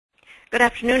Good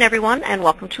afternoon, everyone, and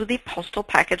welcome to the Postal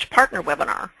Package Partner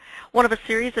webinar, one of a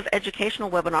series of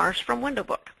educational webinars from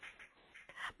WindowBook.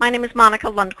 My name is Monica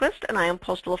Lundquist, and I am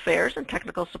Postal Affairs and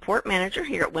Technical Support Manager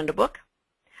here at WindowBook.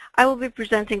 I will be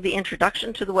presenting the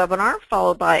introduction to the webinar,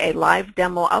 followed by a live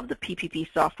demo of the PPP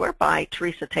software by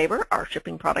Teresa Tabor, our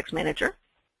Shipping Products Manager.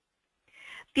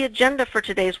 The agenda for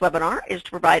today's webinar is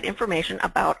to provide information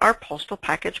about our Postal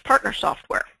Package Partner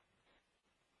software.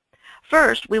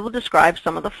 First, we will describe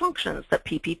some of the functions that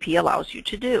PPP allows you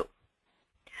to do.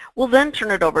 We'll then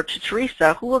turn it over to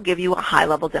Teresa, who will give you a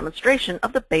high-level demonstration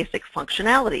of the basic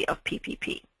functionality of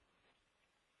PPP.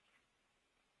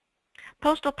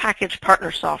 Postal Package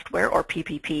Partner software, or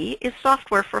PPP, is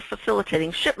software for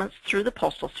facilitating shipments through the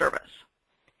Postal Service.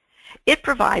 It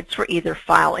provides for either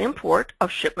file import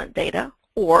of shipment data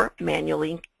or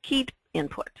manually keyed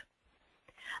input.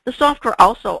 The software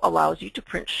also allows you to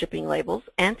print shipping labels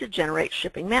and to generate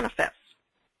shipping manifests.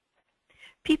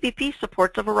 PPP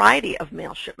supports a variety of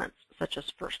mail shipments, such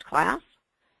as first class,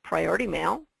 priority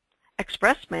mail,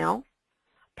 express mail,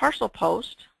 parcel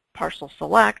post, parcel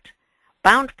select,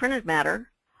 bound printed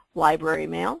matter, library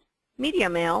mail,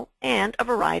 media mail, and a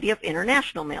variety of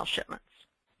international mail shipments.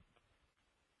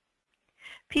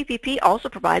 PPP also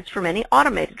provides for many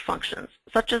automated functions,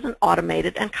 such as an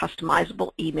automated and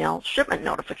customizable email shipment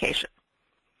notification.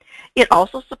 It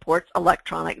also supports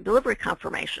electronic delivery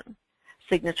confirmation,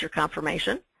 signature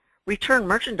confirmation, return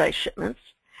merchandise shipments,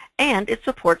 and it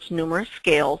supports numerous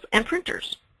scales and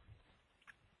printers.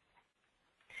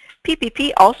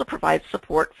 PPP also provides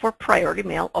support for priority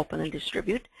mail open and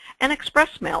distribute and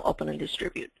express mail open and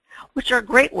distribute, which are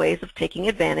great ways of taking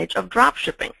advantage of drop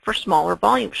shipping for smaller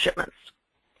volume shipments.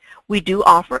 We do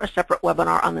offer a separate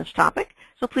webinar on this topic,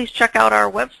 so please check out our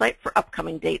website for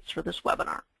upcoming dates for this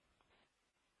webinar.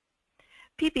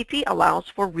 PPP allows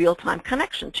for real-time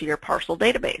connection to your parcel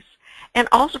database and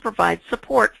also provides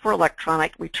support for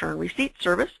electronic return receipt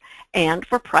service and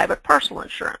for private parcel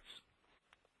insurance.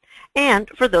 And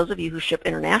for those of you who ship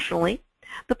internationally,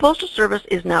 the Postal Service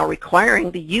is now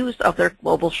requiring the use of their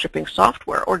Global Shipping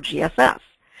Software, or GSS,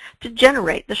 to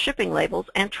generate the shipping labels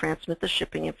and transmit the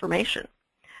shipping information.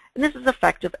 And this is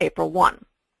effective April 1.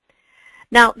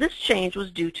 Now, this change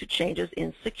was due to changes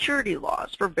in security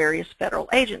laws for various federal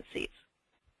agencies.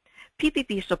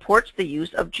 PPP supports the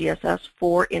use of GSS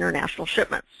for international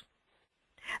shipments.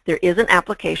 There is an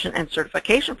application and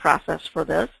certification process for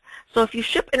this, so if you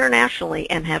ship internationally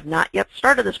and have not yet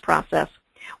started this process,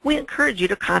 we encourage you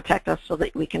to contact us so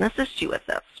that we can assist you with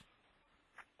this.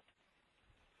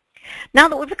 Now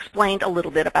that we've explained a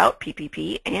little bit about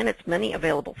PPP and its many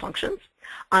available functions,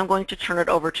 I'm going to turn it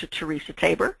over to Teresa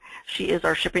Tabor. She is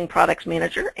our Shipping Products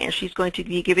Manager, and she's going to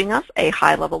be giving us a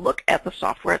high-level look at the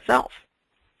software itself.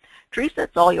 Teresa,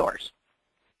 it's all yours.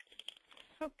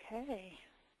 Okay.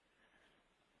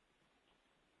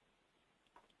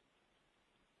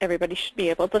 Everybody should be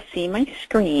able to see my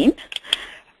screen.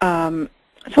 So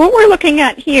what we're looking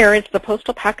at here is the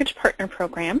Postal Package Partner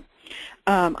Program.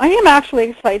 I am actually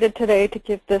excited today to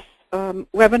give this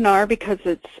webinar because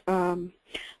it's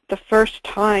the first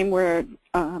time we're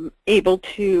able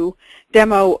to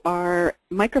demo our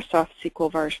Microsoft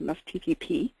SQL version of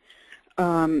PPP.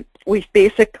 We've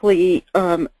basically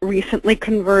recently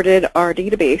converted our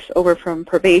database over from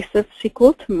Pervasive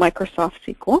SQL to Microsoft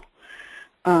SQL.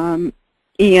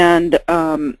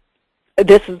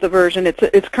 This is the version.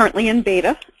 It's currently in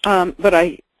beta, but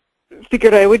I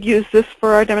figured I would use this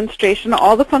for our demonstration.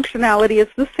 All the functionality is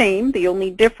the same. The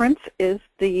only difference is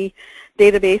the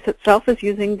database itself is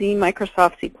using the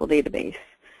Microsoft SQL database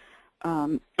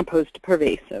opposed to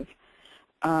Pervasive.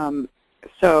 All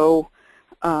the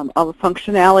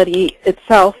functionality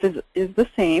itself is the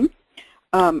same.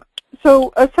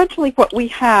 So essentially what we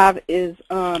have is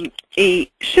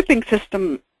a shipping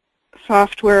system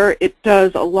software. It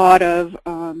does a lot of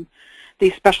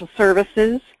these special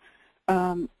services.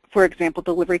 For example,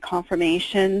 delivery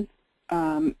confirmation.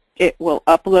 It will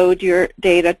upload your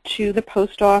data to the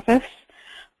post office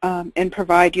and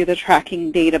provide you the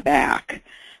tracking data back.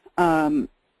 And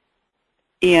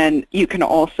you can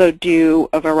also do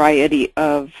a variety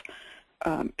of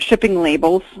shipping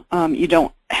labels. You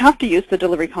don't have to use the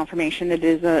delivery confirmation. It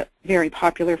is a very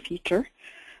popular feature.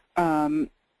 So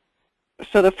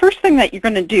the first thing that you're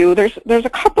going to do, there's a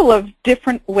couple of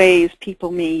different ways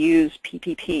people may use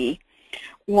PPP.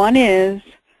 One is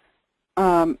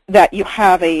that you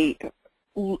have a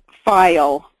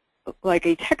file, like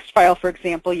a text file, for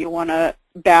example. You want to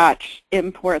batch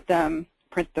import them,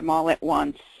 print them all at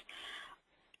once,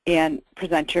 and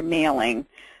present your mailing.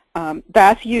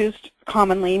 That's used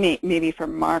commonly maybe for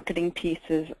marketing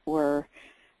pieces or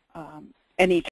any